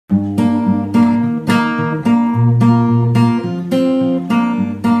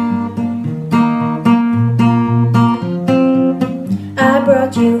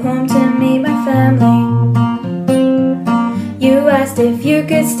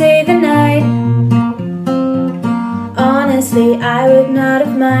could stay the night. Honestly, I would not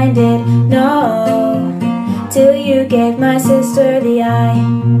have minded, no, till you gave my sister the eye.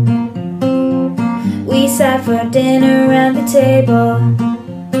 We sat for dinner around the table,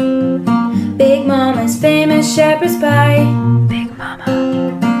 Big Mama's famous shepherd's pie. Big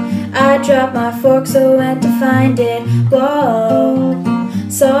Mama. I dropped my fork so went to find it, whoa,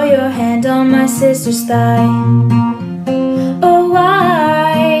 saw your hand on my sister's thigh. Oh,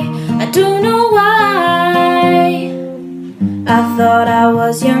 why? I don't know why. I thought I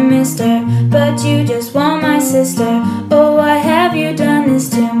was your mister, but you just want my sister. Oh, why have you done this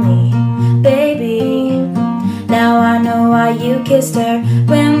to me, baby? Now I know why you kissed her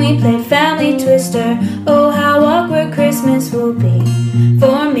when we played Family Twister. Oh, how awkward Christmas will be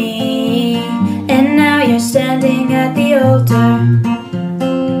for me. And now you're standing at the altar.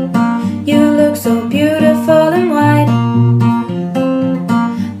 You look so beautiful and white,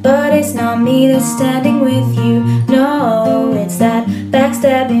 but it's not me that's standing with you. No, it's that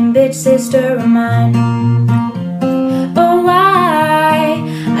backstabbing bitch sister of mine. Oh, why?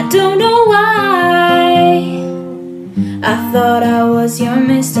 I don't know why. I thought I was your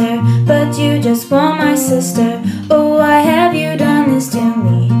mister, but you just want my sister. Oh, why have you done this to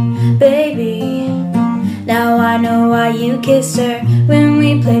me, baby? Now I know why you kissed her when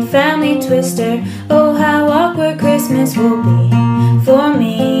we played Family Twister. Oh, how awkward Christmas will be for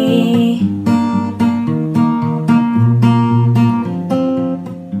me.